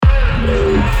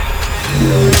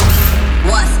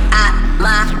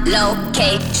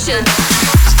location.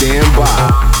 Stand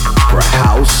by for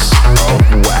House of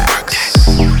Wax.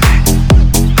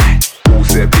 Who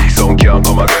said big song can't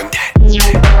come again?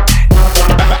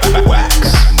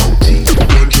 Wax Motif.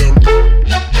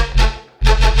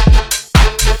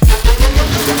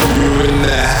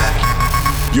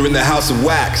 You're in the House of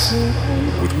Wax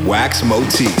with Wax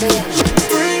Motif.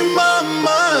 Free my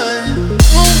mind.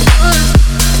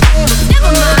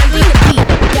 Never mind, we can beat.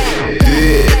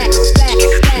 This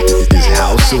is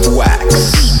House of Wax.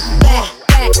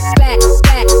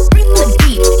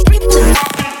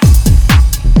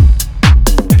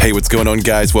 Hey, what's going on,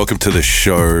 guys? Welcome to the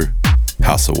show,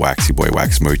 House of Wax, your boy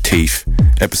Wax Motif,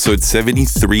 episode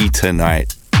 73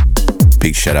 tonight.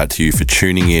 Big shout out to you for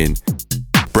tuning in.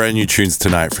 Brand new tunes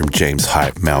tonight from James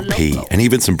Hype, Mal P, and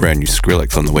even some brand new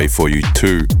Skrillex on the way for you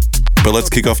too. But let's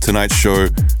kick off tonight's show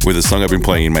with a song I've been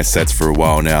playing in my sets for a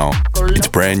while now. It's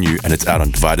brand new and it's out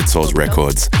on Divided Souls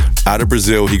Records. Out of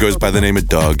Brazil, he goes by the name of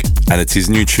Doug, and it's his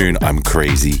new tune, I'm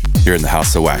Crazy. You're in the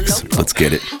House of Wax. Let's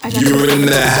get it. You're in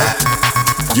the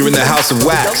House of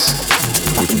Wax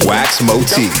with Wax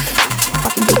Motif.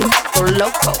 Or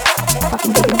loco,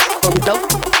 fucking vegans, or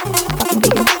dope, fucking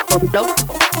vegans, or dope,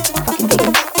 fucking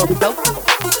vegans, or dope,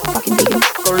 fucking vegans,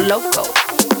 or loco,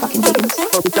 fucking vegans,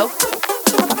 or dope,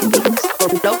 fucking vegans, or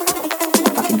dope,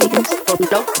 fucking vegans, or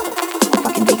dope,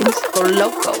 fucking vegans, or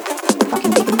loco,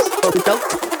 fucking vegans, or dope,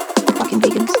 fucking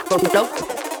vegans, or dope,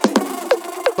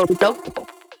 or dope.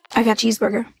 I got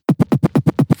cheeseburger.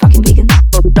 Fucking vegans,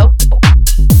 or dope,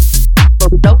 or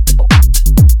dope,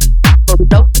 or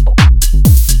dope.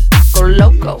 Or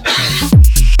loco,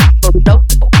 or dope,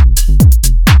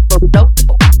 or dope,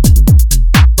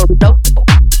 or dope.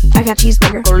 I got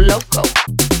cheeseburger. Or loco,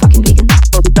 fucking vegans.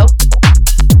 Or dope,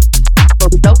 or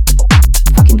dope,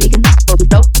 fucking vegans. Or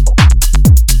dope,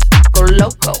 or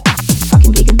loco,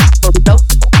 fucking vegans. Or dope,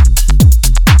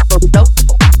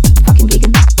 fucking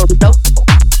vegans. Or dope.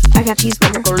 I got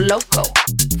cheeseburger. Or loco,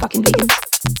 fucking vegans.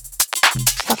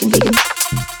 Fucking vegans.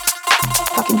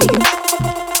 Fucking vegans.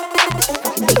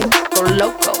 Fucking vegans. Or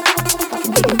loco,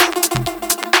 fucking vegans,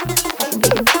 fucking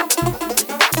vegans, fucking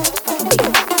vegans,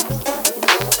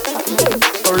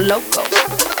 or loco,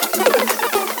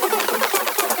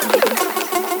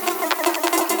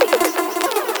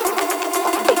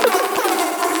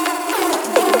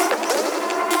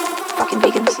 fucking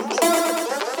vegans,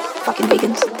 fucking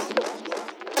vegans.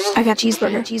 I got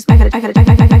cheeseburger, I got it.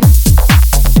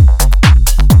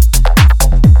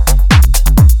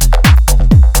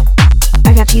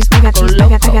 I got cheese, I got cheese, I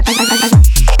got.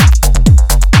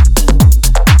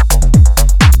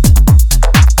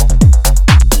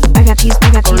 I got cheese,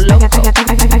 I got cheese,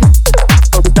 I got.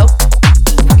 Or dope,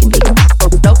 fucking vegans. Or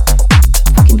dope,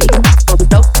 fucking vegans. Or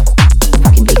dope,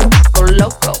 fucking vegans. Or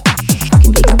loco,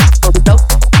 fucking vegans. Or dope,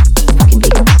 fucking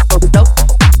vegans. Or dope,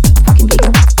 fucking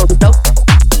vegans. Or dope.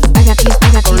 I got cheese, I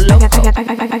got cheese, I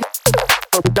got.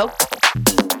 Or dope,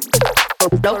 or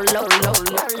dope,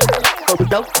 or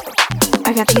dope.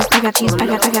 I got cheese, I got cheese, I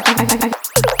got.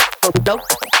 Or dope,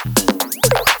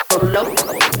 or dope,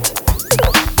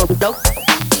 or dope.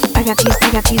 I got cheese, I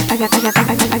got cheese, I got.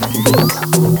 Fucking vegans.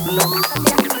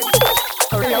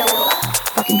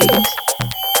 Fucking vegans.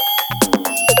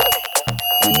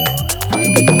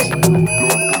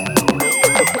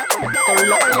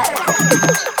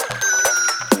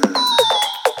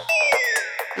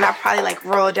 And I'll probably like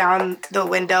roll down the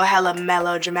window hella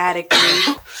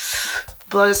melodramatically.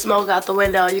 Blow the smoke out the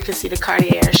window, you can see the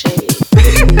Cartier shade.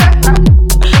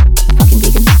 Fucking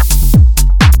vegans.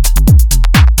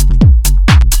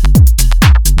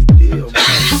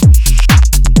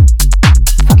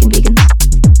 Fucking vegans.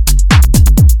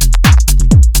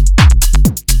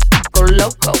 Or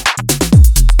loco.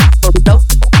 Or dope.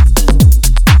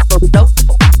 Or dope.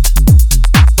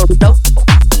 Or dope.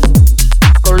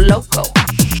 Or loco.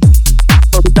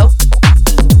 Or dope.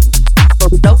 Or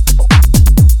dope.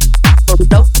 Or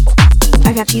dope. I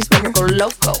got cheeseburger. Or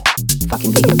loco.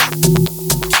 Fucking vegans.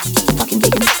 Fucking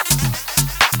vegans.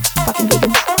 Fucking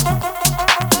vegans.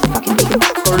 Fucking vegans.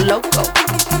 Or loco.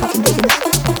 Fucking vegans.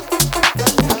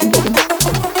 Fucking vegans.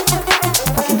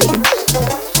 Fucking vegans.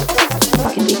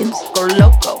 Fucking vegans. Or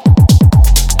loco.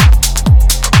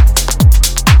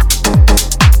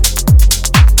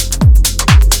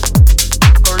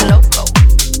 Or loco.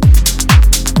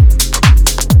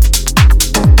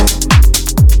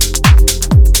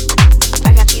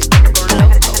 I got cheeseburger. Or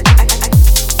loco.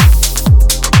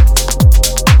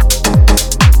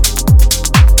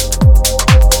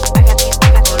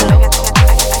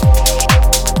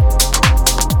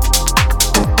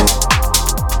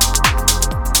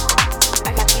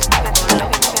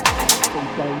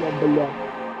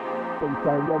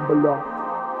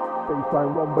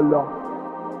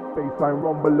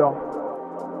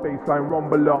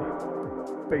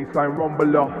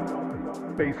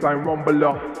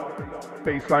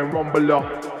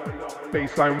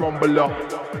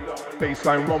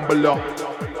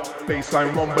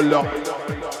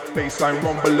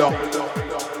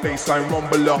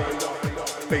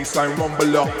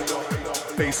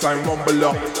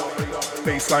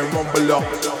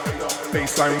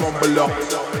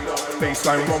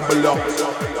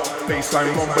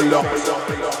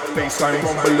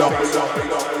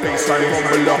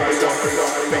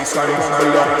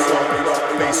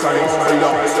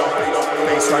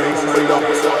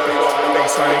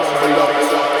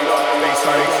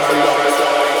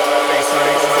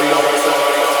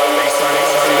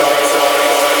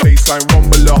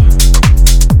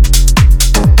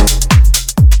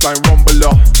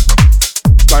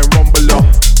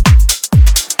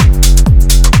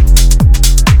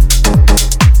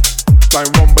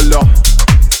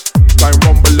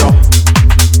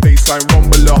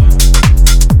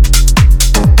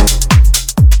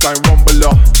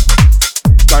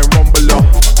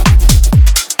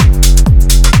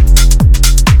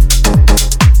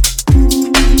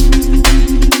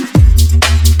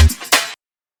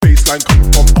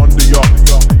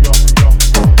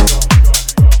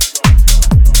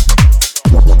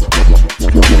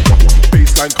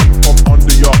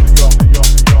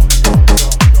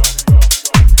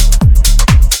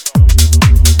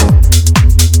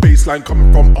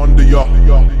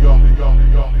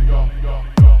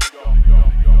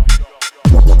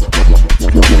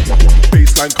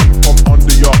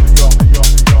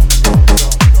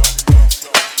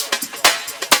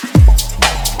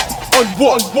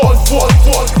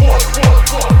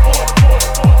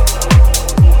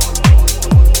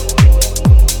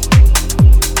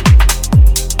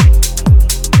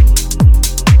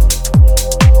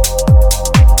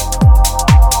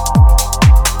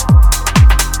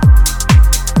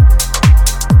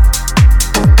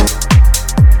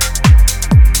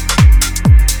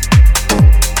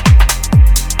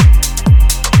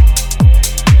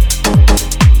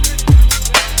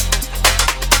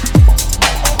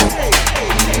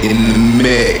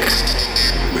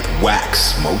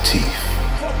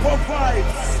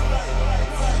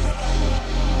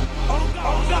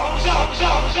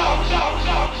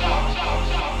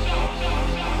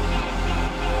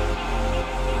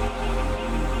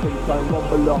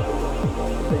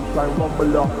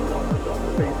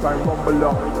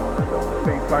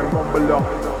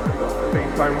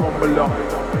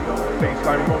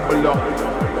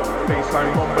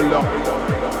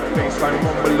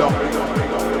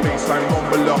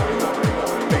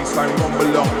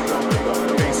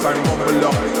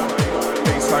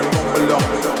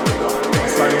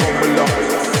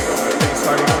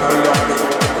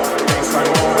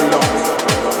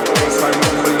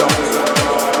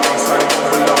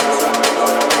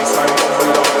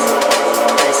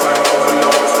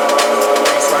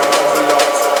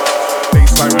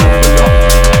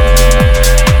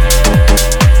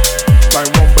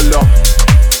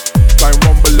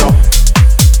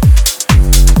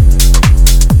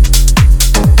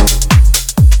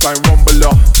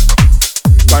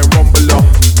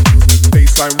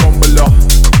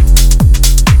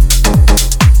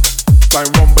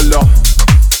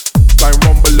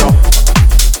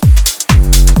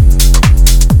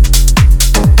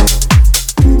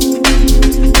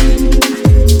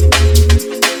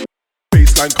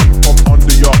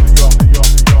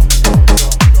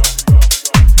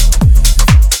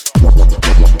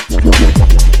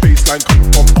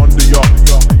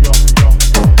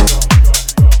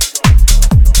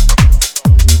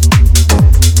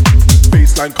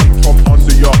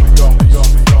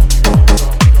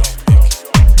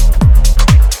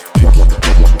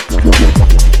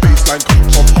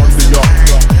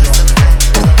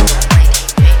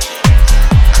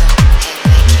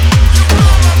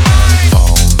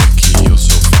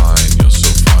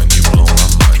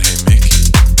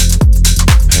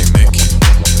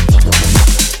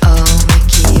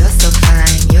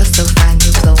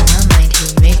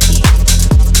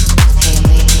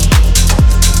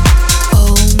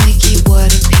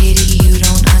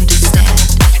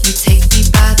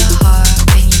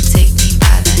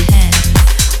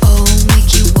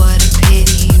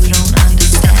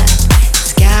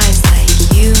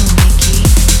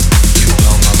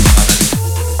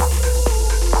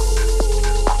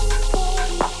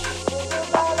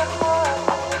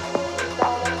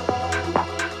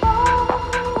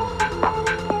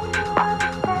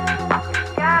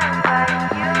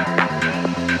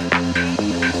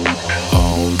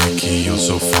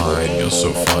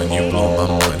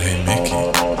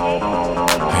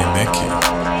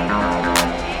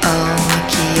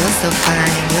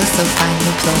 so fine,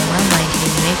 you blow my mind.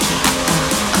 Hey Mickey,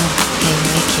 hey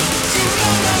Mickey.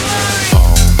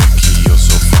 Oh Mickey, you're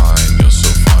so fine,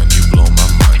 you blow my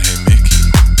mind. Hey Mickey,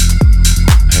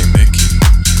 hey Mickey,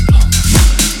 you blow my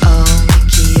mind. Oh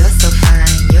Mickey, you're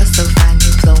so fine,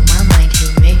 you blow my mind. Hey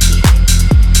Mickey,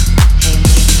 hey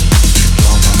Mickey, you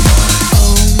blow my mind.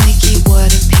 Oh Mickey,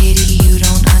 what a pity you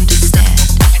don't understand.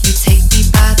 You take me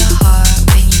by the heart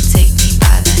when you take me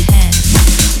by the hand.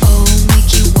 Oh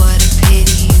Mickey, what a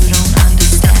pity you don't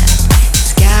understand.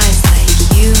 It's guys like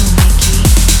you, Mickey.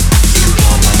 You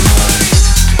blow my mind.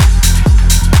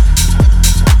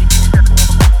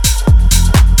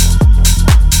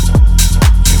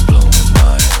 You blow my mind. You blow my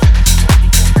mind.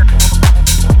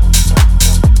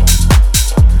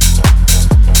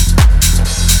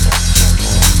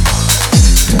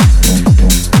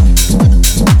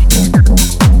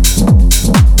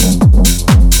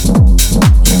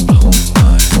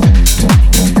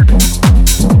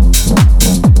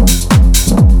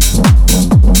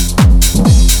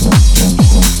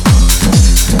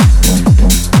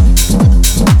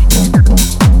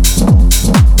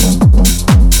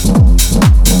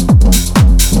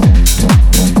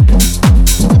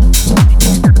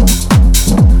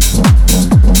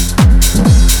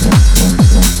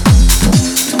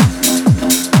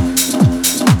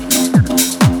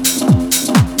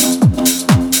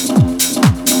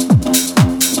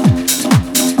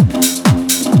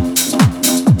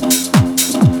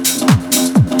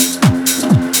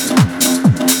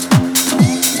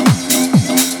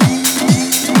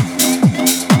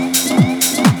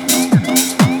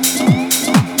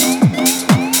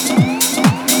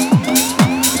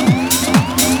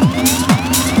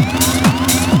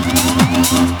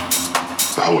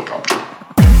 The helicopter.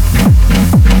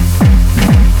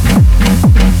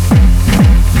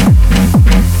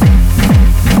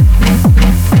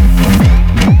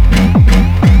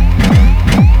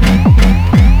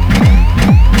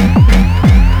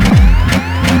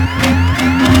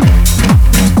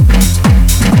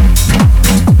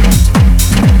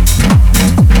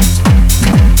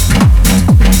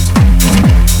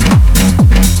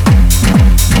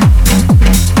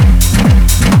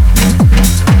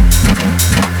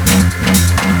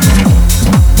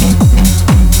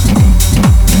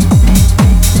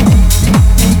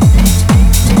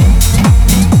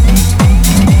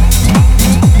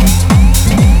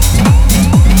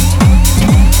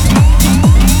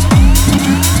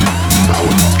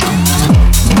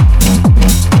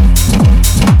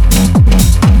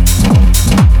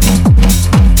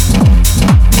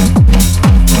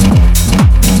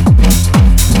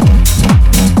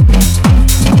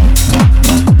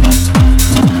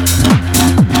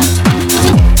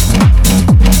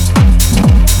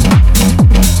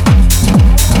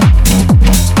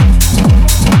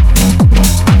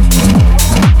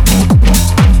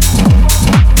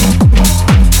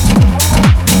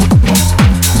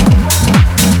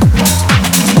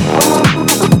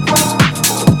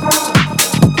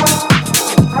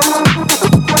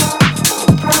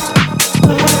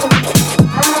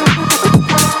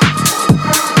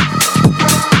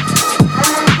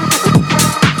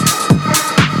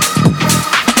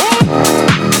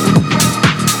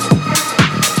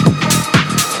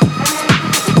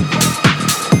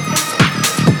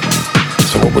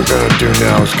 What we're gonna do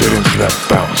now is get into that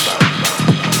bounce.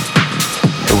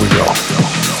 Here we go.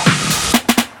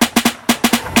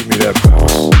 Give me that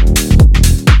bounce.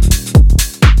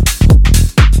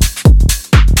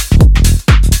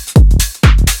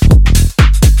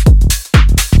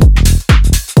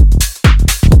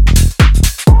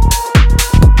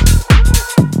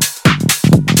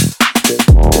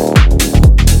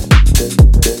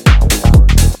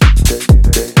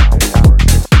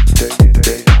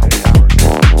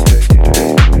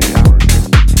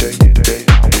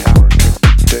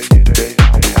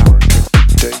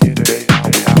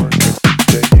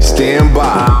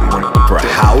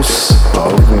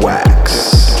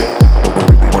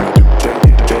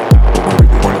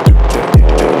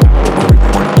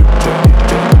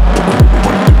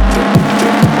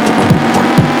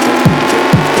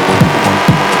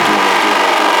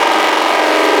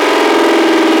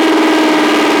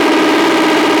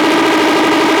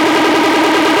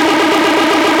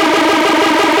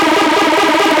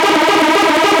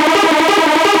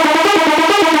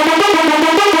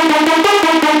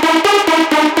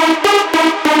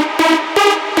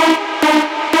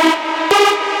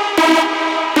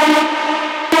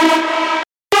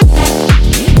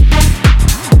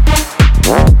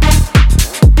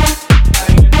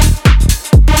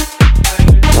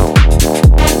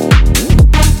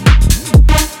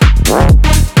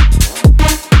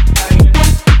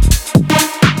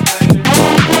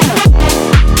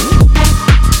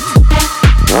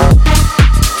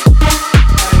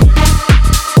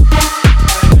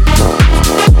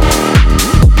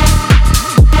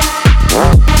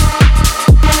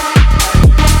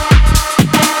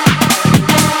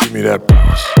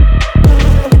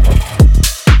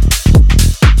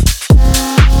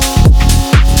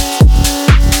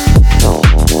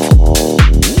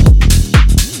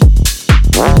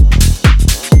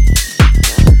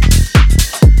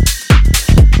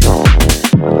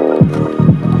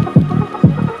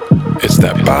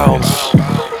 that bounce,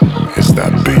 it's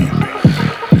that beat,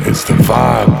 it's the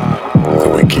vibe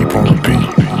that we keep on repeat.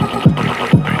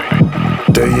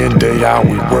 Day in, day out,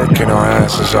 we working our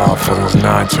asses off for those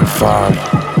 9 to 5.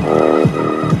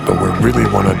 But what we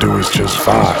really wanna do is just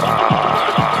vibe.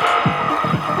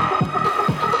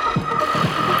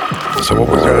 So what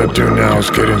we're gonna do now is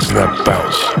get into that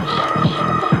bounce.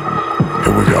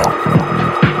 Here we go.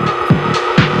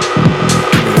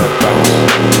 Give me that bounce.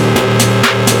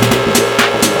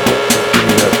 Give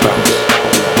me that bounce.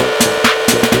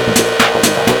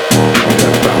 Give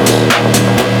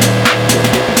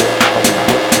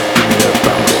me that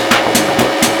bounce.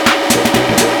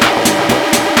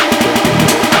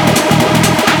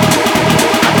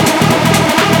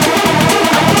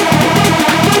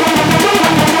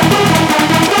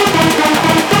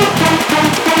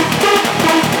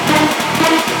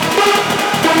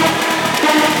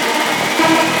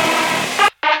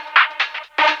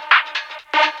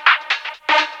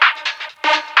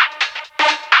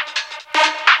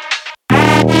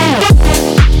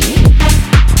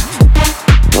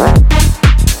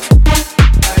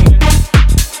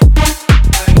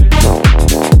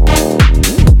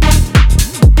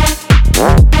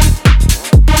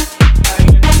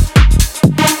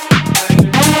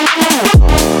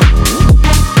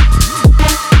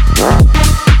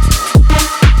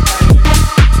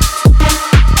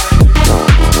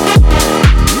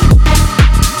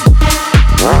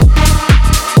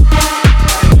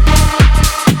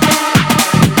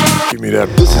 Give me that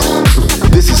bounce.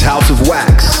 This is House of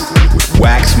Wax with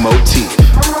Wax Motif.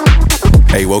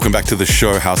 Hey, welcome back to the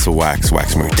show, House of Wax,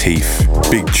 Wax Motif.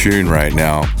 Big tune right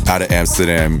now, out of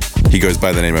Amsterdam. He goes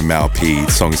by the name of Mal P.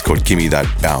 The song is called Gimme That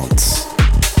Bounce.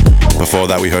 Before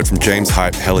that, we heard from James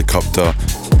Hype, Helicopter,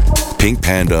 Pink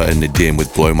Panda and Nadim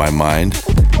with Blow My Mind,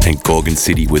 and Gorgon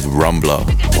City with Rumbler.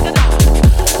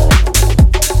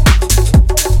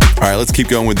 Alright, let's keep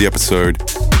going with the episode.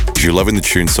 If you're loving the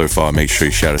tune so far, make sure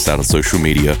you shout us out on social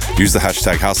media. Use the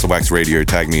hashtag House of Wax Radio,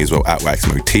 tag me as well at Wax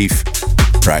Motif.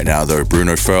 Right now though,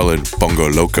 Bruno Furlan, Bongo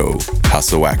Loco,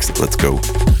 House of Wax, let's go.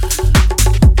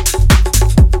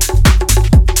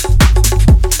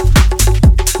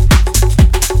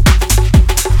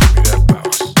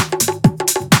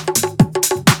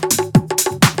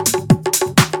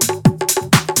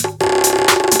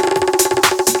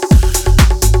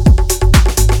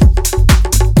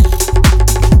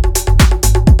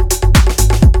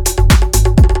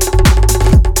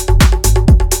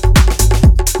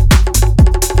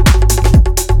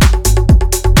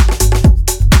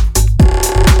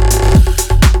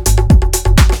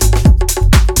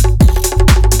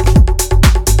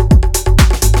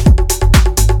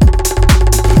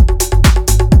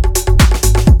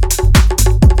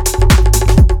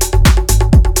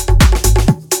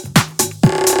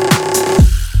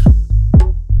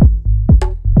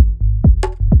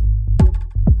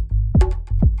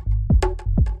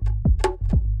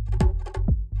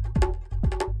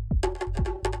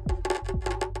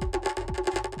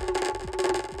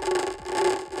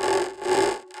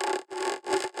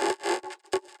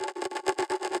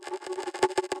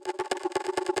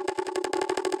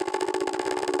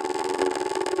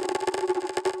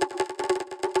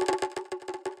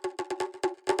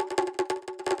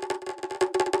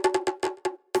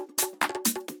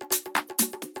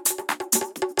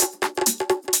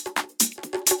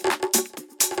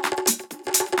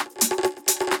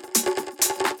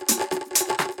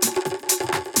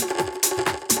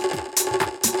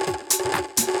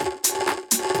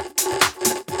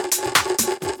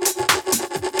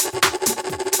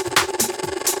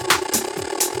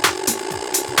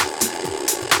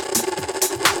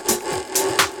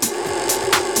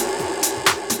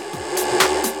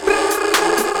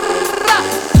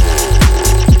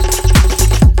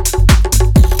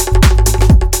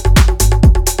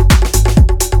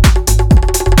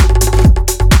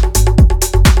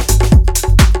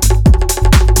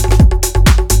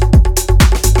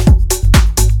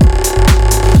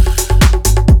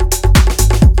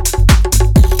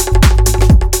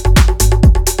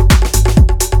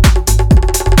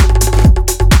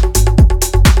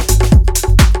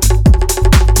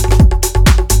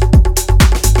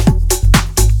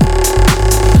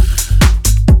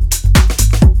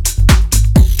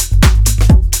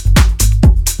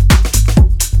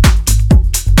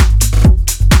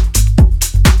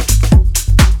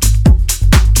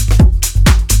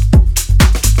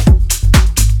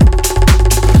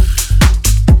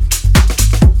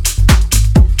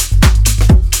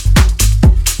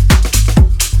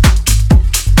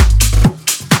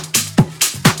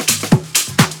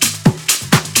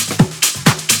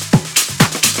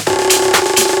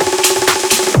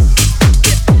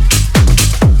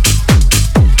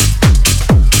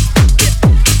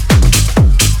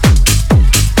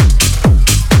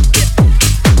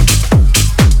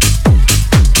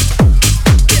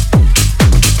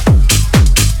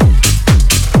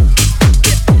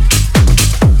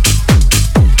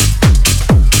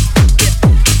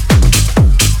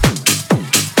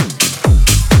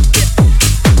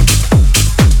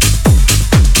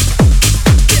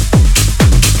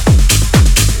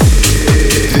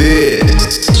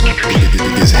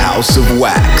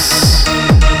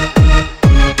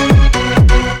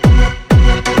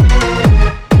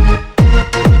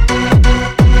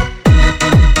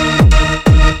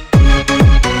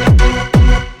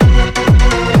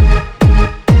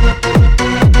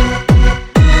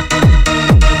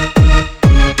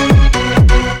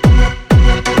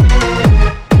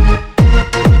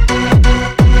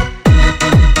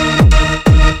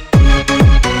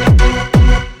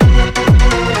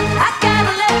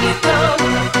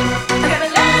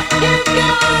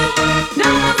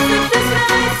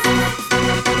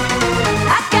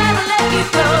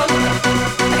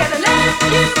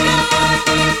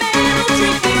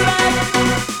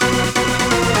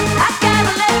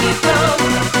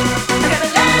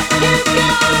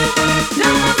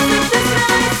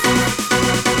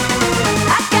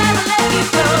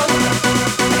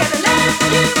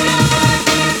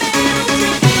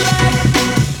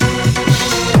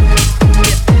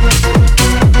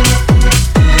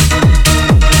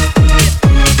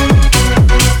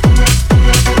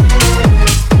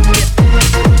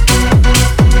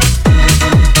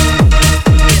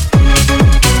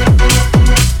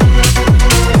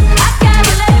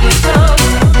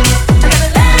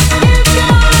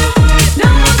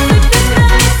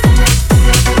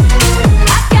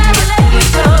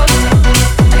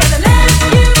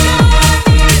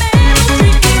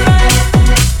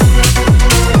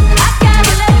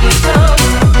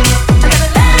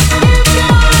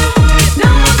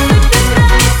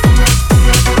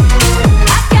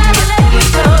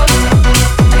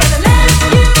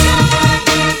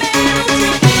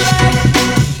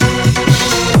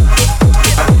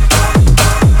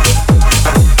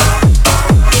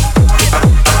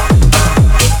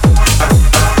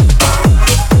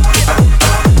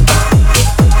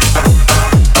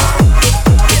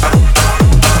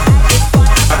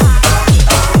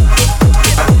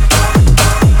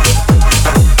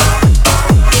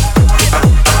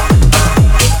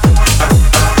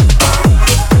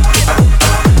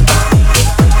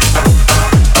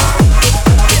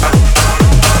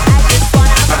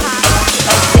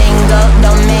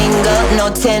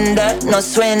 Tinder, no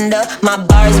swindle. My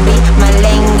bars be my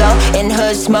lingo. In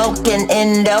hood smoking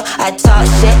Indo. I talk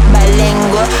shit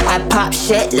bilingual. I pop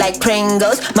shit like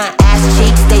Pringles. My ass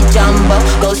cheeks they jumbo.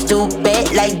 Go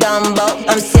stupid like Dumbo.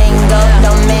 I'm single,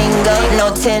 don't mingle.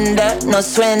 No Tinder, no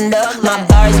swindle. My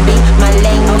bars be my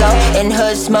lingo. In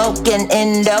hood smoking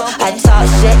Indo. I talk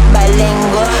shit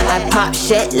bilingual. I pop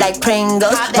shit like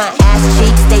Pringles. My ass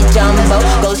cheeks they jumbo.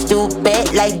 Go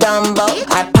stupid like Dumbo.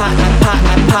 I pop, I pop,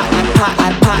 I pop, I pop,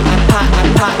 I pop, I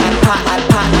pop, I pop, I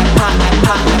pop, I pop, I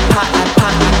pop, I pop, I pop, I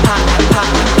pop, I pop, I pop, I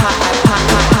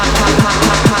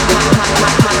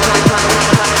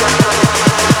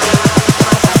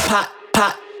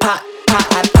pop, I pop,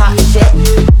 I pop shit.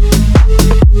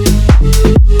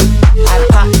 I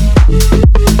pop.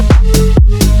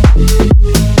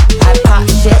 I pop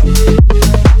shit.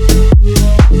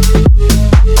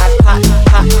 I pop,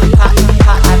 pop, pop,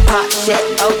 pop. I pop shit.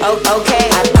 Oh, okay.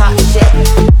 I pop shit.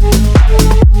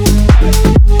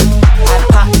 I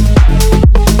pop.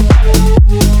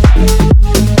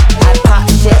 I pop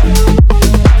shit.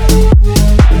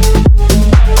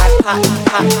 I pop,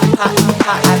 pop, pop,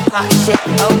 pop. I pop shit.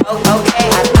 Oh, okay.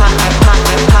 I pop, I pop,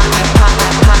 I pop, I pop,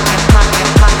 I pop, I pop,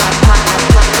 I pop, I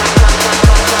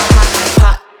pop,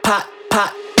 pop,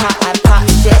 pop. I pop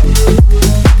shit.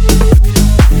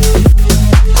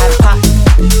 I pop.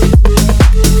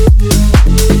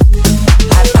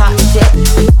 I pop shit.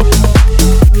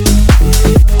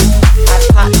 I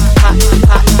pop, pop,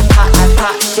 pop, pop. I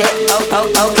pop shit. Oh,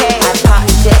 okay. I pop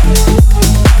shit.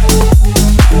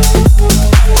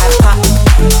 I pop.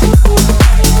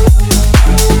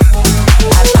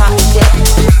 I pop shit.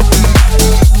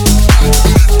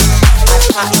 I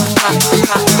pop, pop,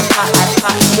 pop, pop. I pop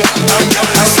shit.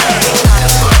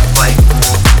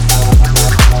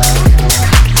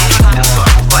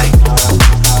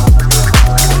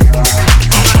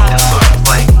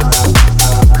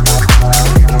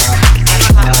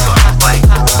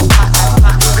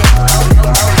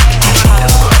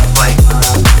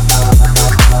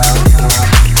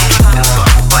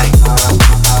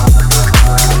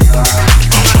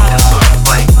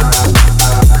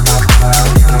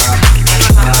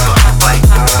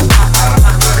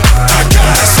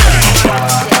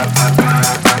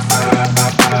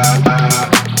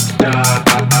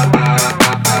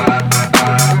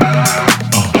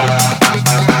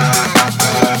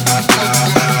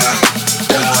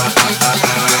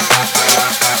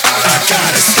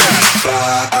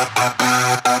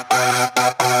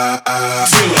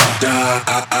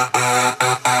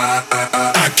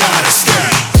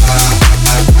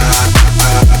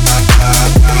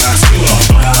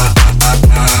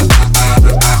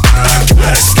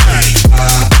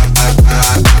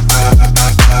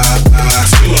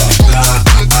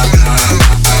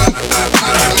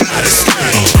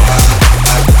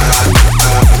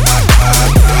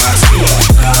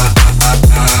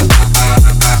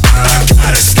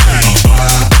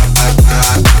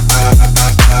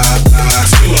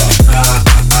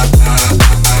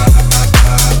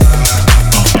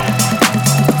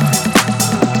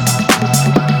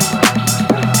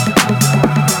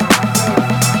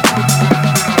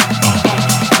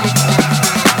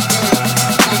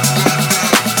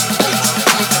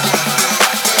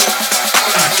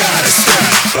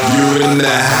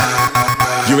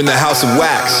 You're in the house of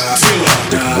wax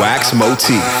with Wax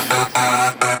Motif.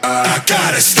 I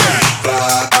gotta stop.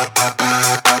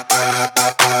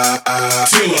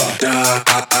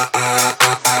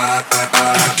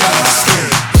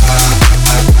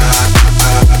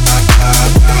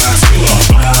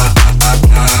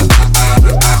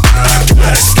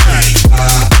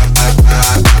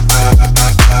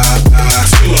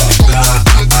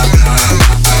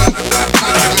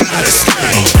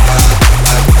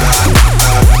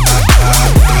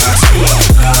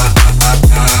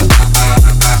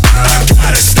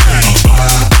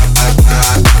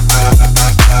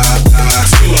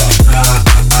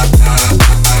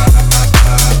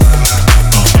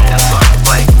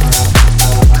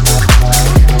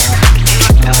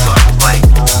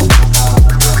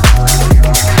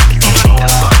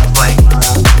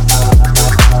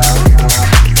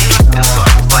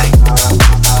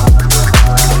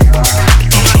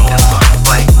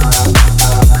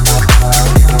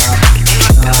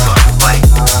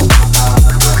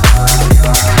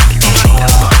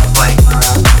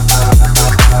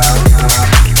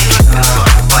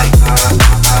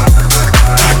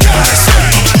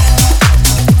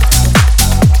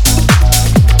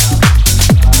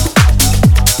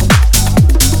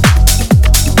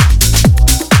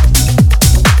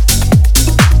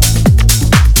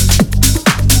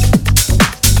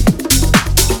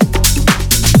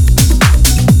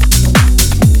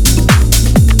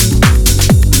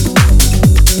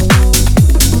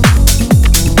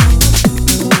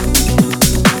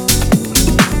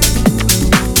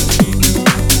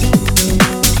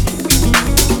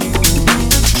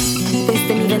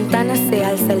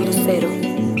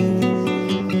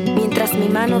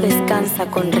 mano descansa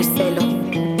con recelo,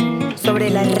 sobre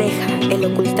la reja el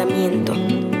ocultamiento.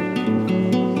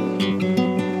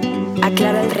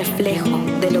 Aclara el reflejo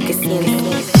de lo que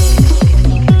siento.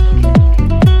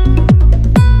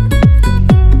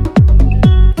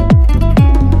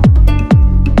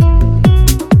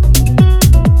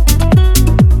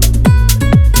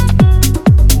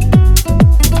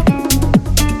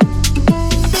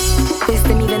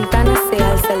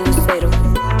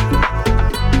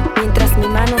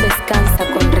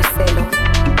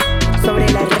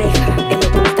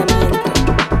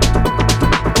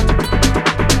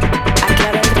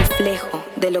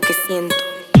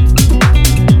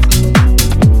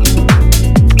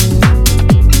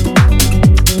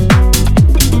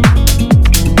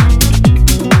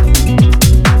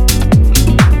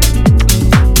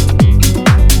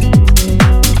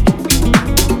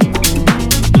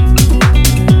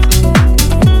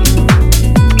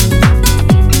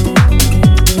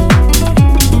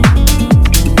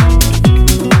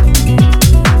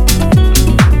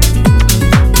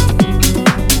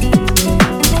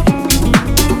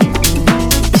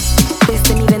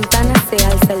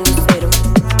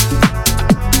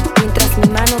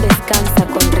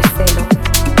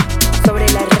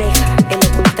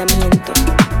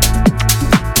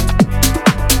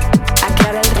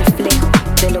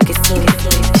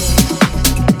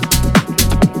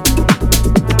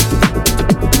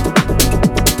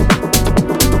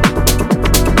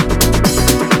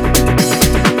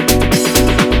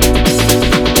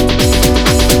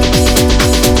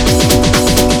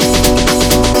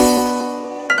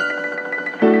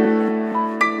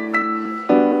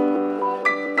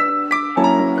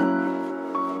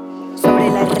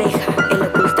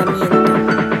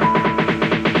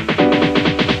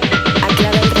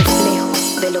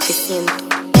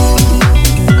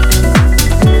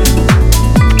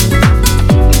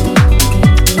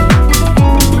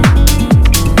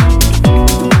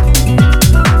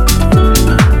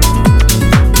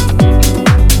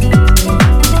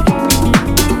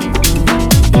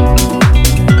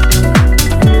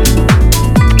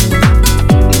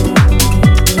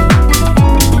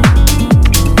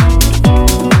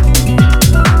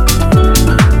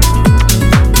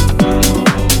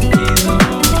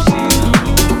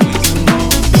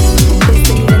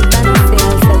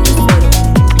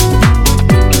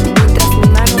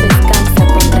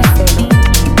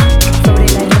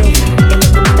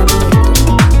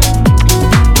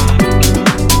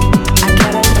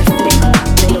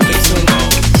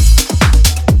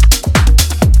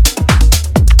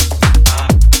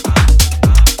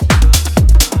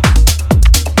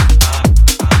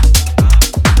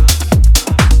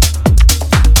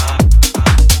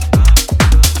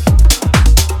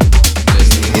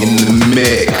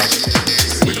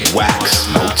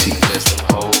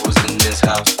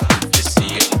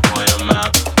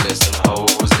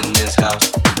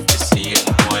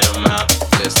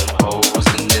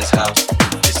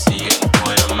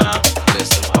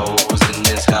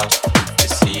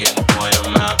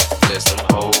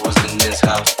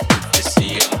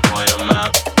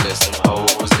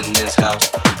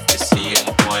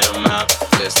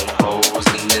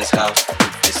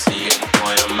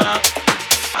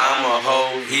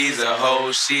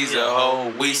 She's a hoe,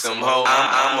 we some hoe.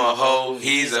 I'm a hoe,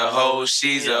 he's a hoe,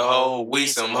 she's a hoe, we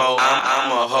some hoe.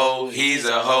 I'm a hoe, he's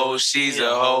a hoe, she's a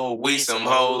hoe, we some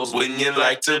hoes. Wouldn't you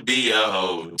like to be a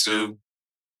hoe too?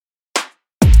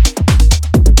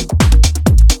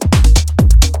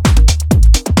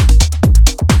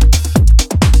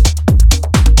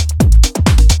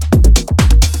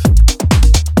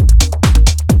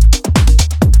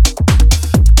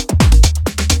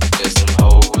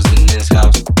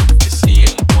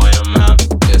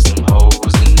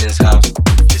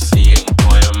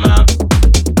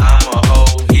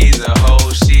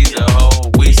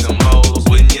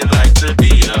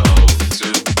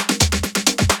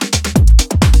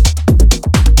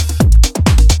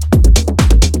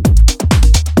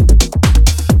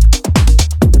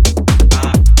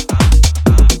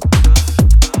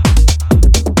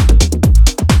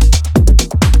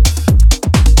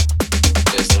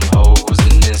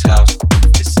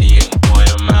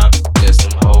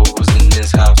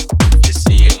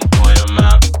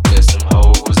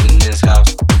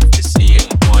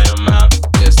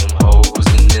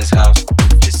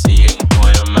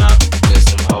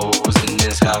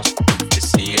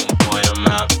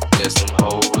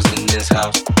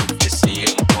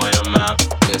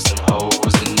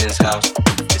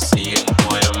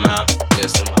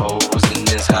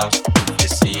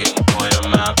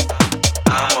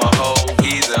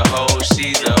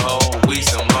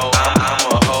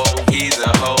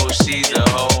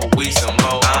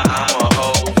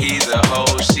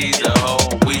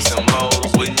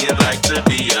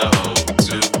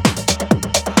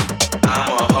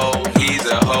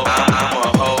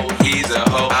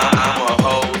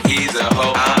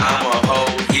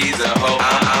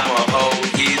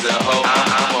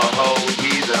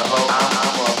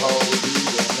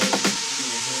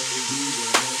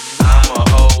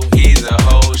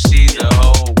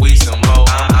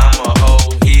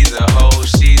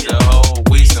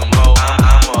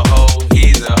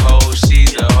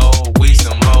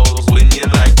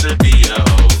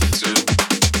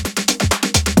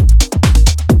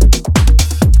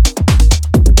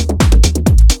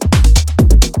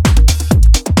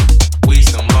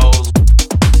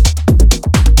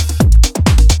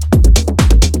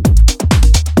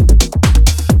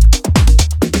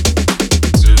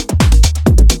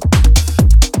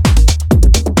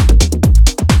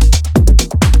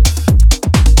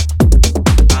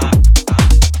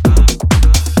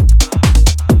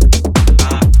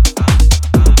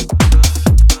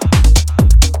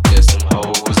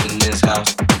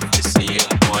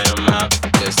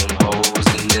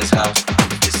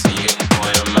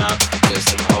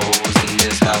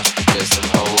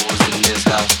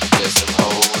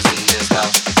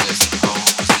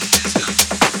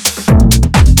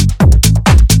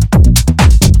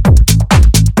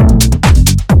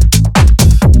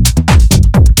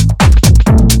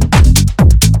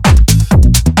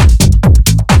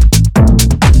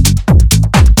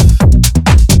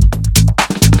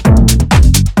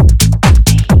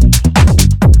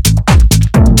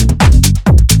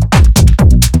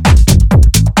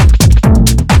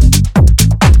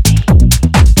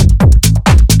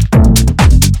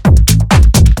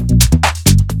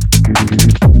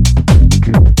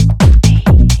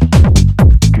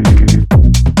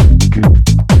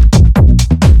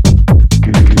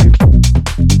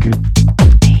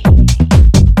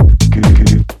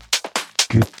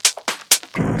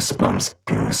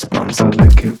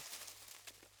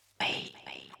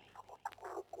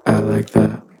 like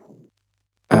that.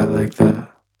 I like that.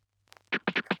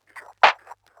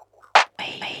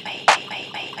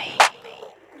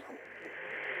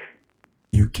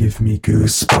 You give me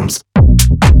goosebumps.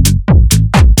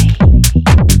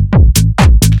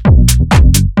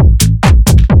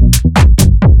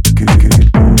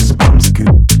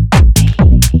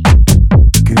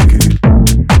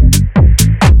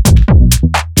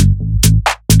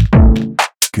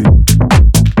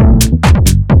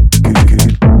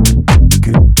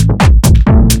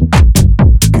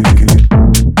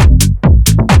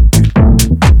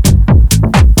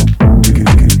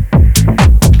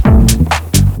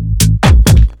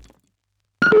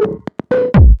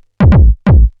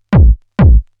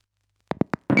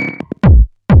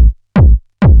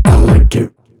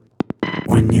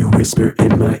 When you whisper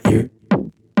in my ear,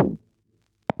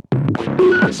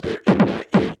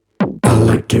 I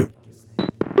like it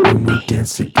when we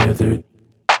dance together.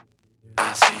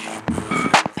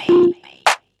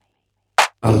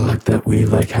 I like that we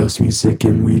like house music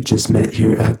and we just met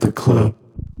here at the club.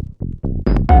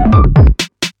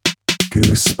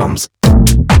 Goosebumps.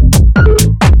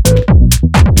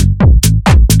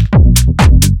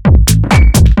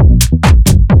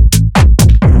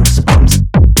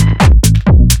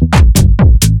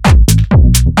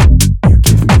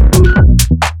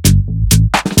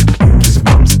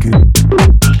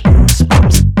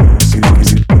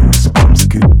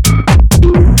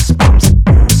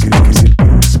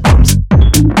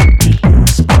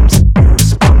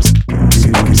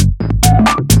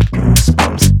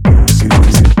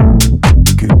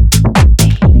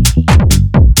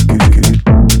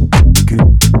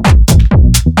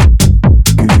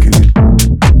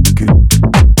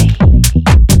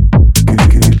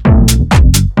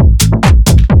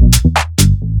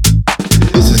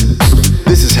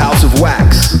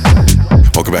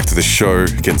 Show,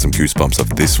 getting some goosebumps off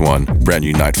this one. Brand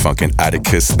new Night Funk and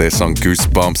Atticus, their song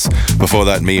Goosebumps. Before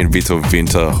that, me and Vito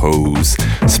Vinta, Hose.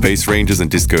 Space Rangers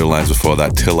and Disco Lines before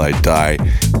that, Till I Die.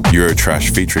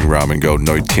 Eurotrash featuring Ramen Girl,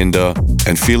 No Tinder.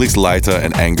 And Felix Leiter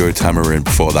and Ango Tamarin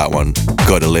before that one,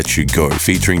 Gotta Let You Go,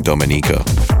 featuring Dominica.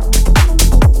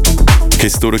 Okay,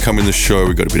 still to come in the show,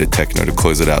 we got a bit of techno to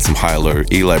close it out, some high-low,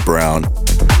 Eli Brown.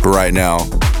 But right now,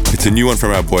 it's a new one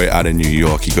from our boy out of New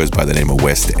York. He goes by the name of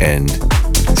West End.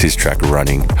 It's his track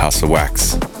Running, House of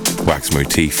Wax, Wax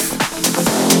Motif.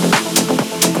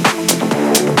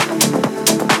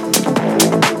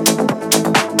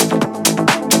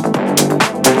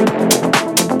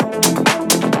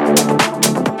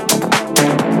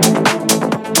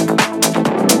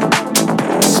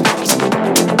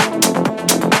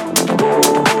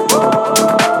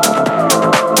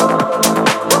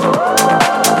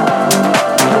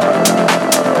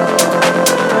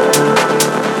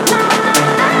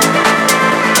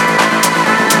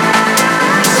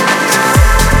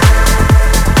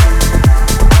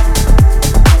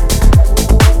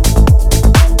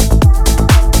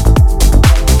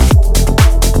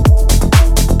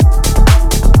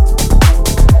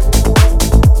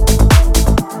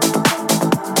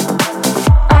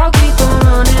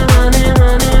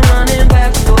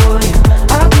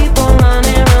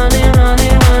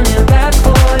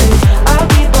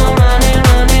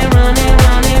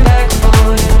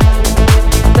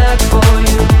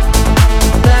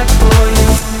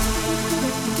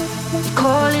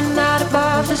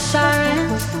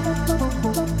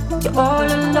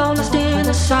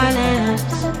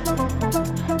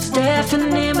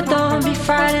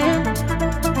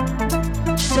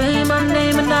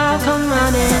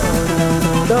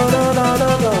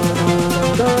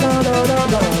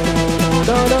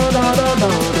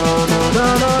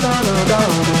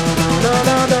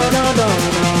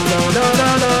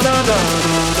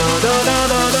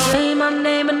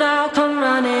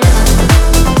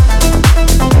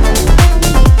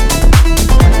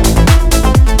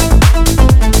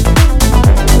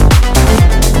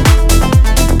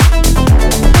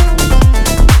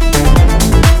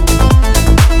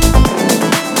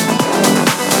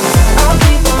 I'll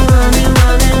keep on running,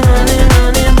 running,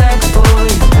 running back for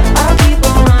you.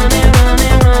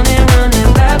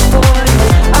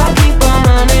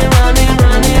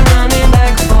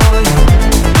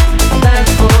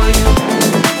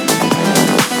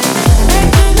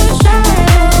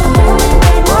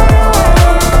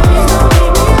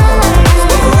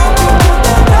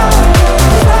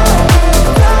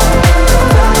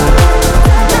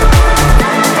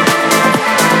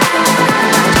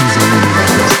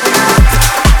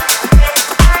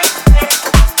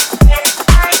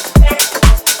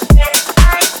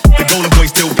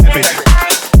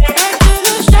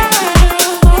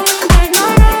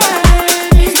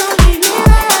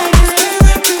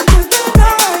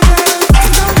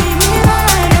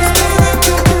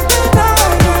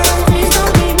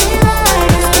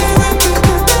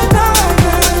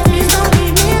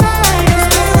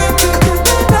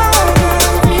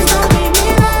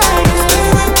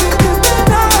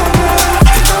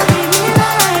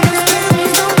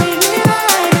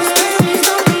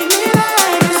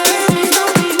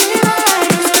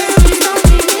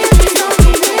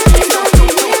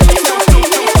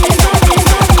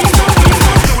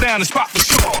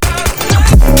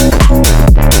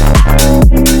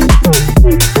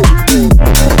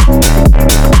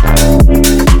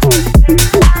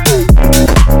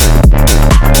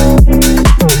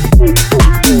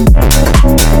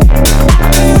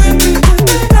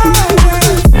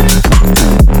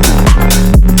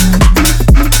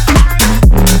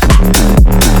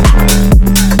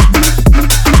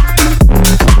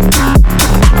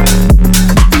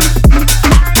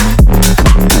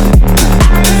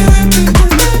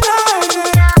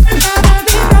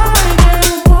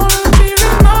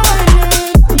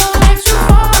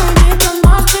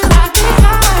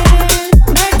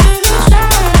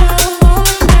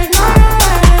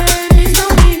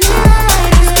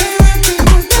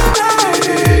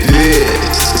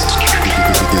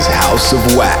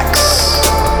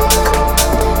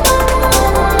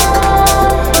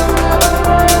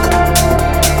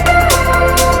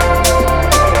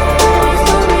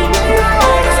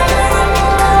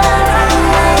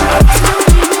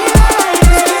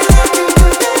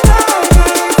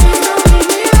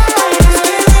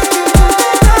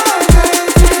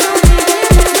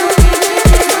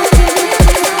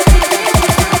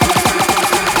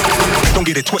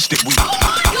 get it twisted. We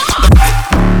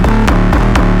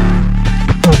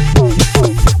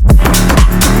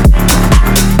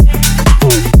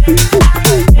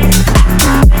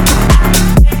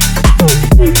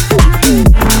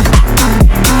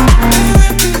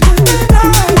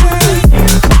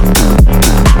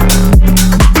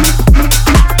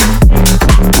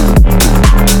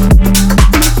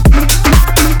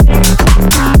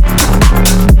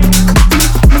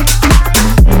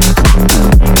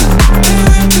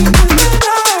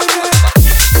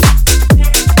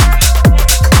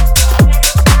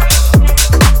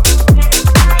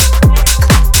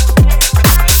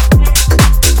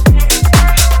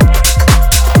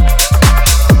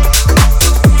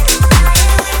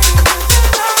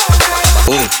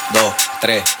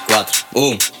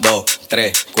Un, dos,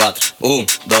 tres, cuatro. Un,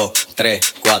 dos,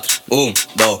 tres, cuatro. Un,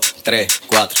 dos, tres,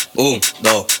 cuatro. Un,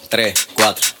 dos, tres,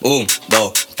 cuatro. Un,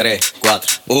 dos, tres, cuatro.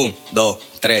 Un, dos,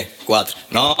 tres, cuatro.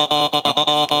 No.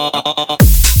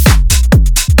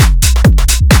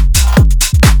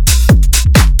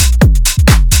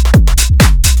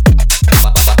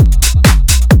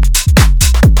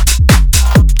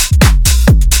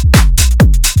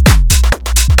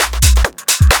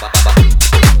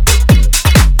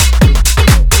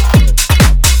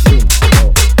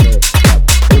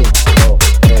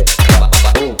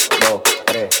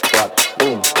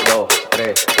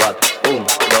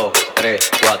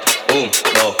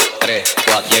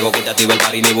 Llego, el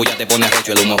party, mi bulla te pone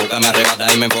arrecho. El humo juca me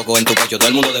arrebata y me enfoco en tu pecho. Todo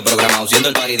el mundo de programado, siendo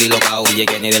el party dislocado. Y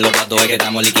que ni de los datos es que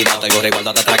estamos liquidados. Traigo recuerdo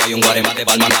hasta atrás que hay un guaremate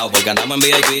pa'l mandado. Porque andamos en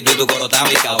VIP y tu coro está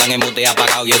picado. Están en mute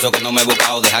apagado y eso que no me he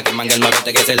buscado. Deja que mangue el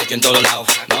nuevete que se le eche en todos lados.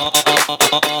 No.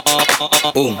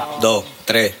 1, 2,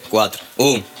 3, 4.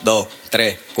 1, 2,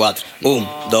 3, 4.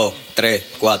 1, 2, 3,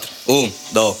 4. 1,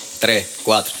 2, 3,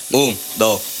 4. 1,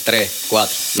 2, 3,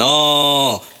 4.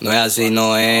 No, no es así,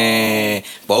 no es.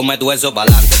 Ponme tu eso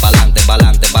pa'lante, pa'lante,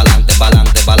 pa'lante, pa'lante,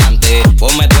 pa'lante, pa'lante.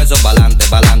 Ponme tu eso pa'lante,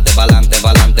 pa'lante, pa'lante,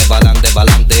 pa'lante, pa'lante,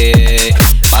 pa'lante.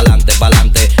 Pa'lante,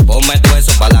 pa'lante. Ponme tu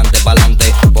eso pa'lante,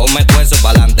 pa'lante. Ponme tu eso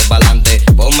pa'lante, pa'lante.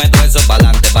 Ponme tu eso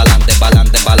pa'lante, pa'lante,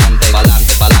 pa'lante, pa'lante,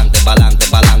 pa'lante, pa'lante, pa'lante,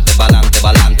 pa'lante, pa'lante,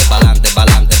 pa'lante, pa'lante,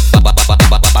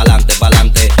 pa'lante,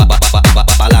 pa'lante,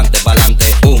 pa'lante, pa'lante, pa'lante.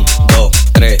 1, 2,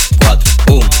 3, 4.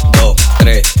 1, 2,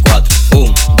 3, 4.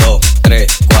 1, 2, 3,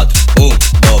 4. 1,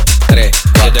 2, 3,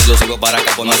 4. Esto es exclusivo para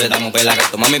acá, pues no aceptamos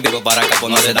pelagato. Mami, vivo para acá,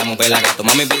 pues no aceptamos pelagato.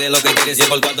 Mami, pide lo que quieres y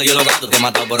por cuarto yo lo gasto. Te he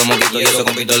matado por un moquito y eso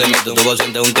compito le meto. Tuvo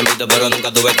siente un tempito, pero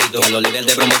nunca tuve quito. A los líderes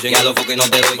de promoción y a los focos no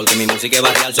te doy. Porque mi música es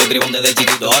barrial, soy tribón desde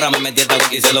chiquito. Ahora me metí esta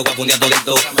wiki y se lo confundí a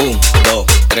todito. 1, 2,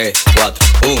 3, 4.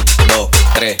 1, 2,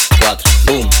 3, 4.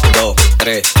 1, 2,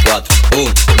 3, 4. 1,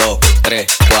 2, 3,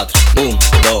 4. 1,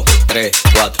 2, 3,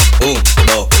 4. 1,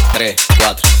 2, 3,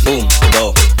 4. 1,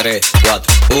 2, 3, 4. 1,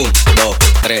 2,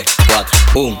 3, 4.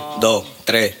 1, 2,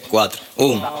 3, 4.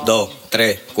 1, 2,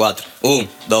 3, 4.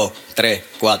 1, 2, 3,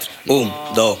 4. 1,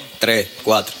 2, 3,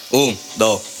 4. 1,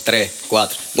 2, 3,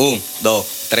 4. 1, 2,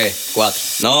 3, 4.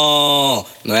 No,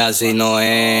 no es así, no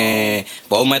es.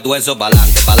 Ponme tu eso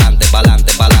pa'lante, pa'lante,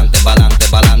 pa'lante, pa'lante, pa'lante,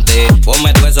 pa'lante.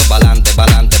 Ponme tu eso pa'lante,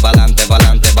 pa'lante, pa'lante,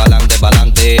 pa'lante, pa'lante,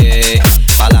 pa'lante.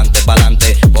 Pa'lante,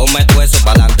 pa'lante. Ponme tu eso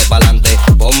pa'lante, pa'lante.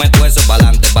 Ponme tu eso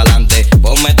pa'lante, pa'lante.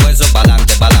 Ponme tu eso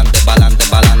pa'lante, pa'lante, pa'lante,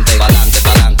 pa'lante, pa'lante,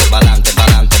 pa'lante, pa'lante,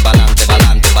 pa'lante,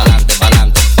 pa'lante, pa'lante,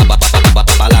 pa'lante,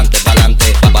 pa'lante,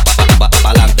 pa'lante, pa'lante,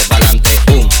 pa'lante, pa'lante.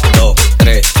 1, 2,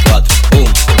 3, 4.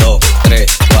 1, 2, 3,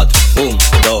 4. 1,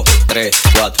 2, 3,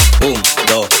 4. 1,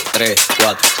 2, 3,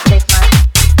 4.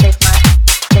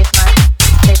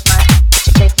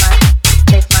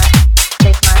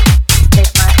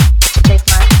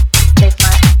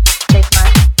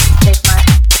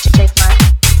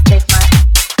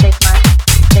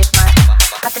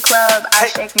 I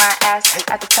shake my ass.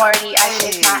 At the party, I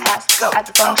shake my ass. At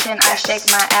the function, I shake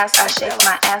my ass. I shake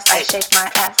my ass. I shake my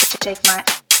ass. Shake my,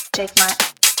 shake my,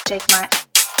 shake my,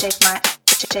 shake my,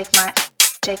 shake my,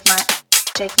 shake my,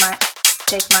 shake my,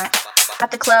 shake my. At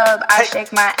the club, I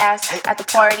shake my ass. At the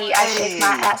party, I shake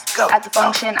my ass. At the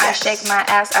function, I shake my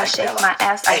ass. I shake my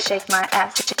ass. I shake my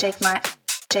ass. Shake my,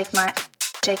 shake my,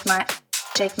 shake my,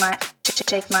 shake my,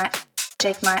 shake my,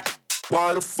 shake my.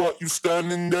 Why the fuck you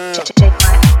standing there? Shake my,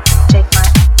 shake my,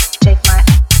 shake my,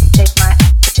 shake my,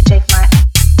 shake my,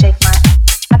 shake my.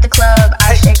 At the club,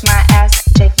 I shake my ass.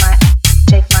 Shake my,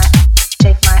 shake my,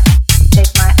 shake my,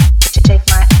 shake my, shake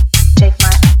my, shake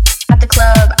my. At the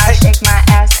club, I shake my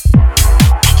ass.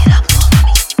 Back it up, little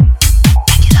mommy.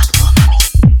 Back it up, little mommy.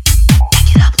 Back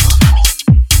it up, little mommy.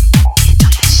 You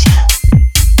talk that shit.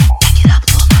 Back it up,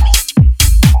 little mommy.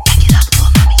 Back it up,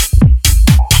 little mommy.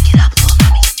 Back it up, little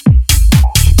mommy.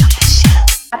 You talk that shit.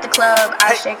 At the club,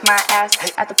 I shake my ass.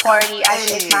 At the party, I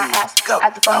shake my ass.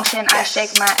 At the function, I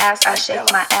shake my ass. I shake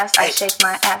my ass. I shake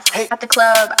my ass. At the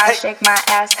club, I shake my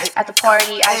ass. At the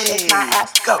party, I shake my ass.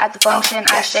 At the function,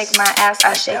 I shake my ass.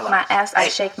 I shake my ass. I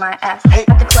shake my ass.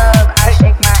 At the club, I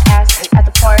shake my ass. At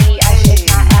the party, I shake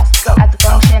my ass. At the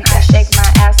function, I shake my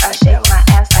ass. I shake my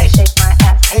ass. I shake my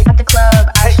ass. At the club,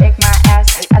 I shake my ass.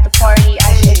 At the party,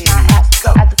 I shake my ass.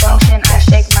 At the function, I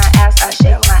shake my ass. I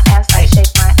shake my ass. I shake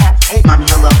my ass. Mommy,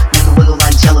 hello, make it wiggle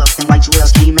like Jello. And like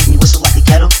jewels, can you make me whistle like a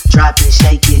kettle? Drop it,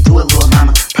 shake it, do it, little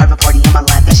mama. Private party in my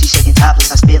lap, and she shaking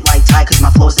topless. I spit like Ty, cause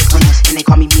my flow's the cleanest. And they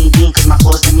call me Mean Bean, cause my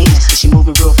flow's the meanest. Cause she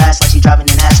moving real fast, like she driving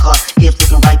an NASCAR. Hips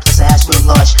looking right, plus her ass real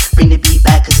large. Bring the beat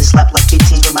back, cause it slapped like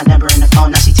 15. Put my number in the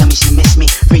phone, now she tell me she missed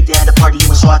me. Freaked her at the party, it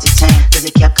was hard to tame. Cause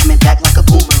it kept coming back like a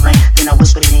boomerang. Then I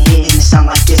whispered in her ear, and it sound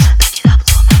like this. Back it up,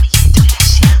 little mommy, yeah, do that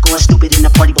shit. Going stupid in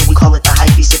the party, but we call it the hype.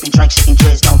 Sipping, drink, shaking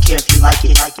dreads, don't care if you like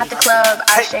it. At the club,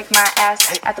 I shake my ass.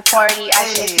 At the party, I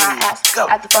shake my ass.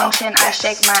 At the function, I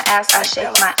shake my ass. I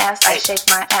shake my ass. I shake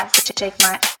my ass. Shake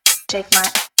my, shake my,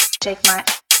 shake my,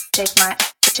 shake my,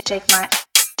 shake my,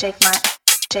 shake my,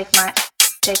 shake my,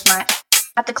 shake my.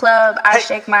 At the club, I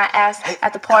shake my ass.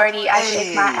 At the party, I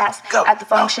shake my ass. At the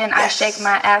function, I shake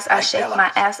my ass. I shake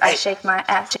my ass. I shake my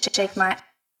ass. Shake my,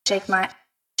 shake my,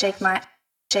 shake my,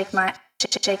 shake my,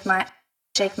 shake my,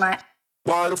 shake my.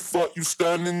 Why the fuck you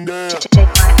standing there? Shake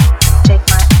my, shake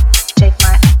my, shake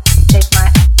my, shake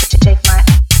my, shake my,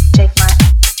 shake my.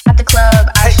 At the club,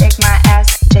 I shake my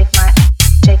ass. Shake my,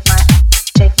 shake my,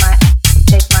 shake my,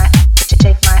 shake my,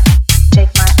 shake my,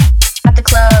 shake my. At the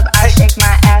club, I shake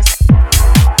my ass.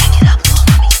 Back it up, little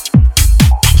mommy.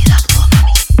 Back it up, little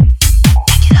mommy.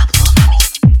 Back it up, little mommy.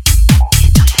 Yeah,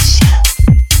 do that shit.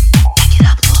 Back it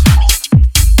up, little mommy. Back it up, little mommy. Back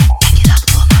it up,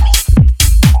 little mommy.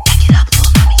 Yeah,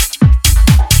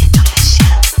 do that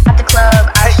shit. At the club,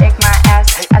 I shake my ass.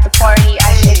 At the party,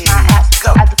 I shake my ass.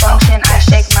 At the function, I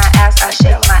shake my ass. I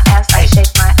shake my ass. I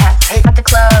shake my ass. At the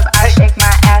club, I shake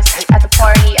my ass. At the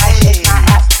party, I shake my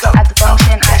ass. At the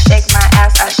function, I shake my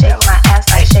ass. I shake my ass.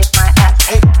 I shake my ass.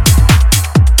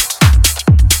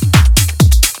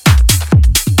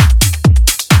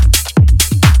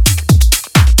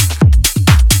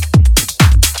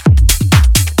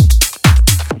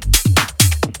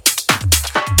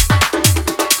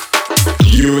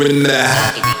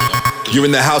 You're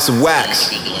in the house of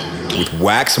wax with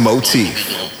Wax Motif.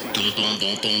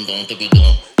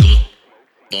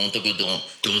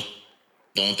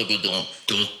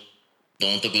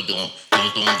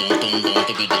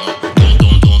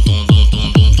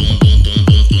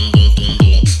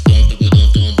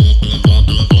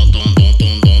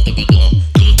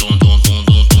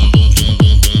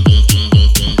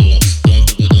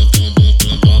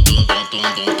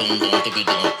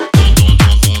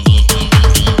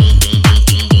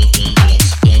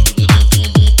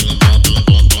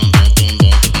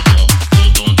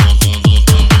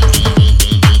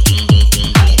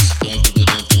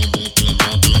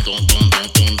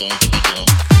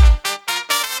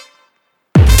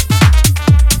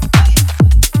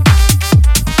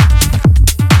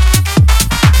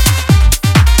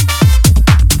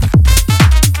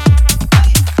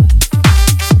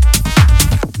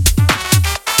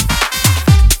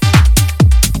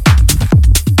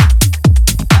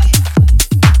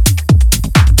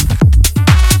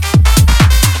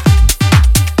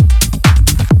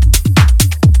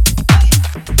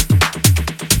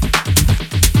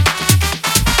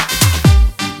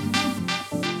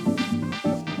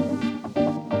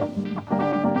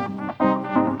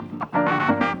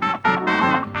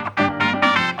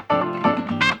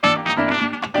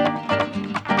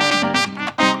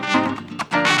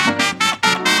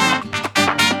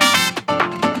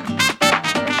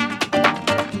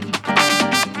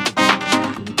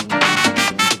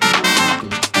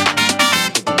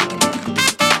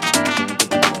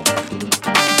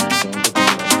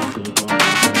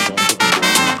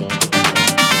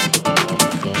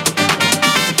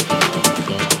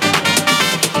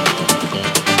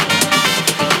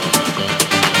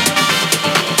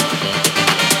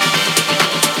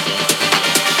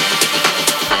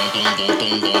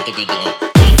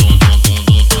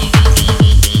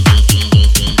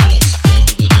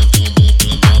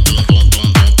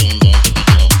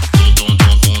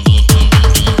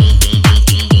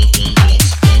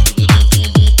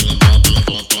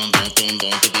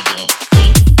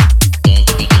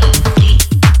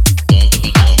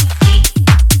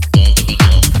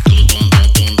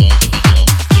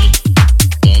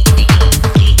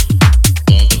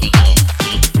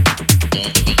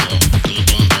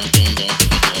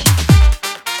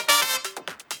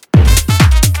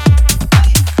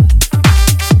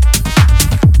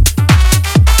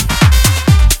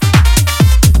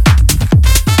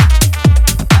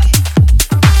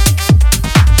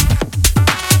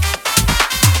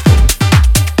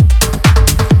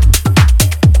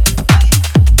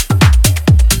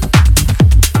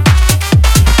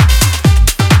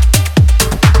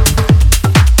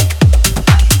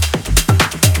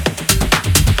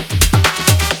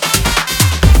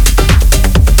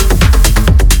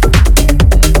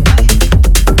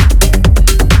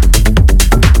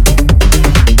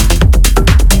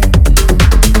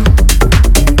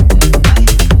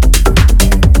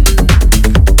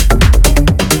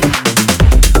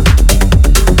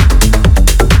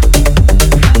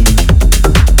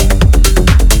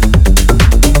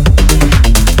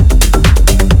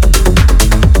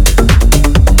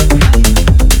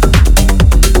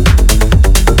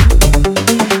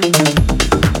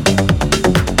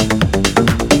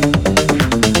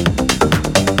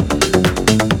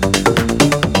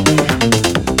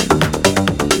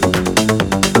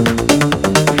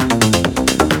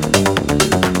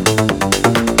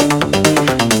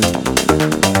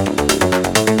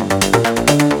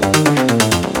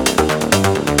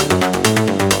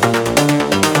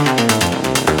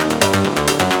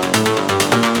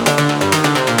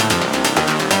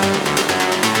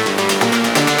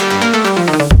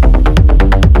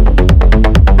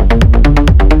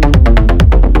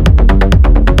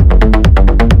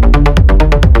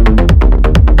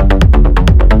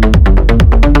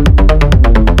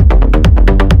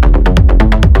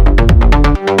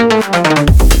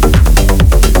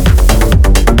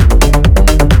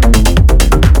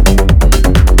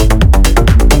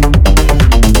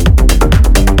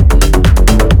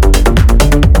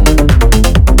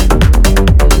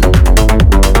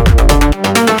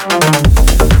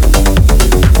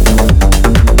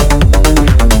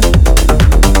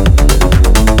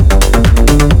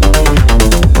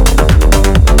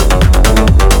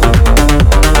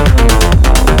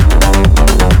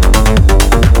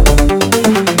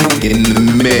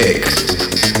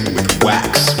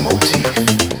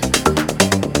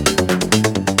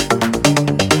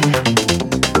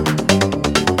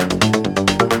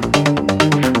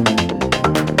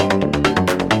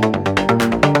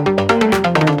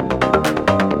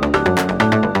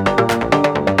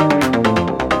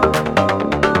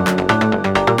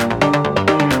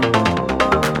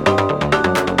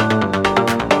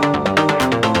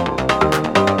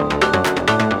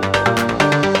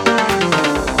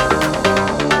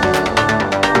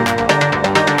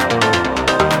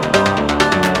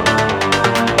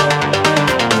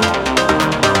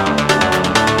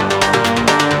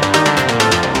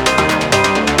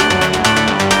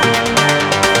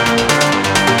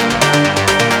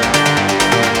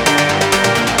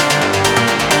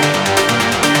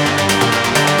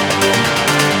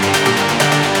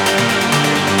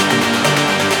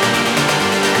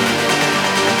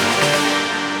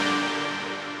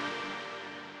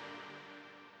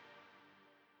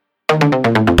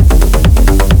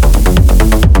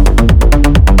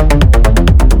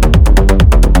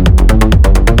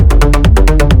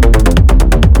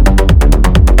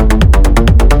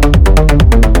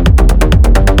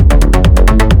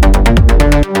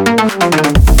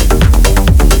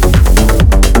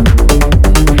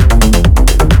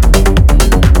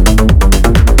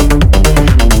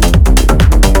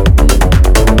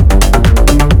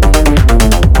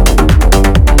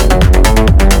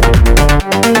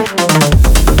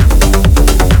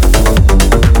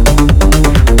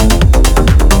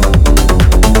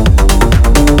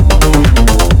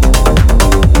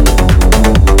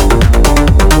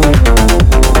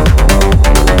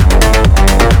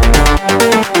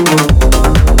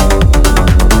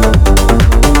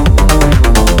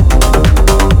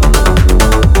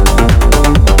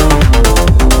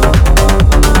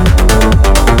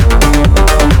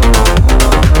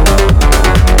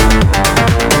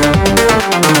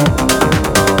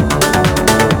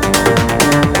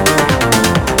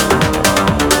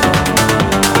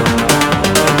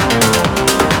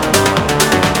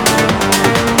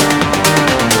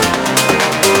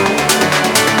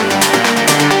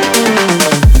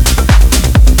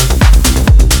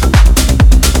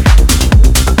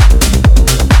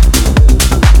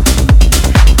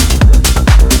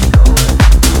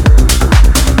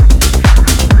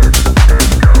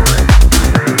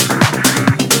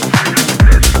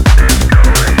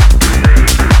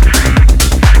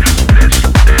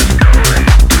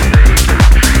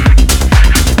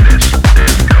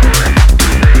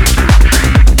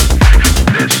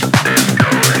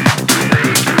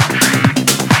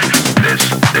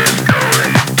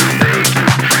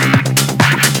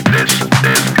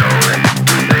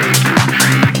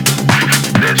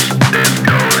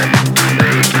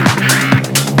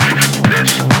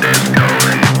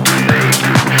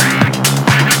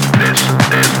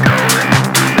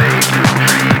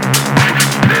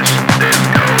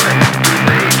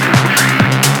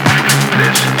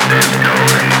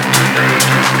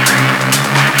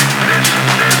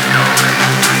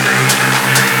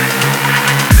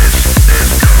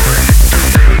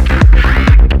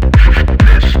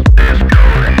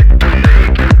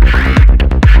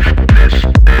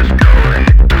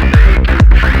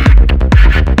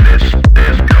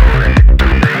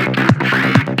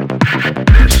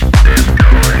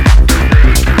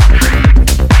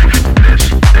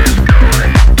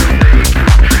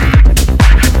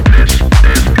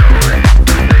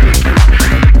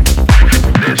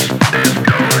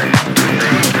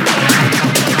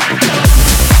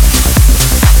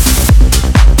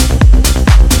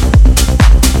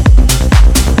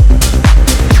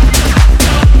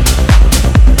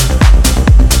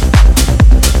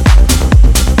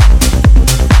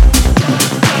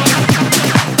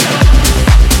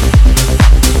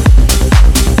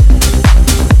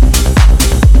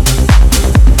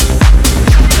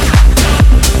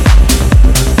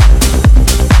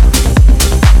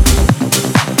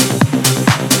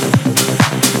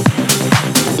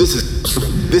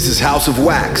 House of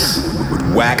Wax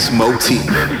with Wax Motif.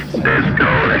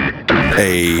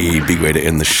 A big way to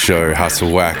end the show, House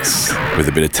of Wax, with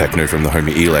a bit of techno from the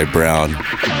homie Eli Brown.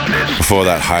 Before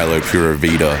that, Hilo Pura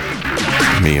Vida,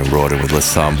 me and Rawdon with La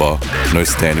Samba. No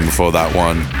Standing before that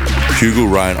one. Hugo,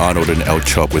 Ryan Arnold and El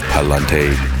Chop with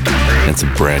Palante. And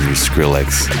some brand new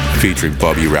Skrillex featuring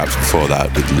Bobby Raps before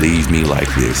that with Leave Me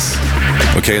Like This.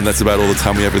 Okay, and that's about all the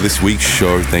time we have for this week's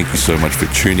show. Thank you so much for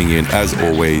tuning in. As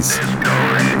always,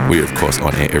 we are of course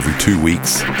on air every 2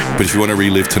 weeks. But if you want to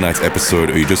relive tonight's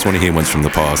episode or you just want to hear ones from the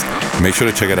past, make sure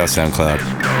to check out our SoundCloud,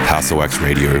 House of Wax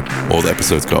Radio. All the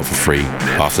episodes go up for free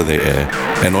after they air.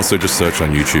 And also just search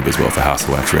on YouTube as well for House of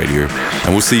Wax Radio. And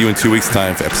we'll see you in 2 weeks'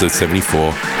 time for episode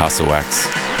 74, House of Wax.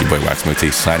 Your boy Wax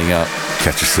Motif signing out.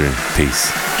 Catch you soon.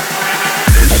 Peace.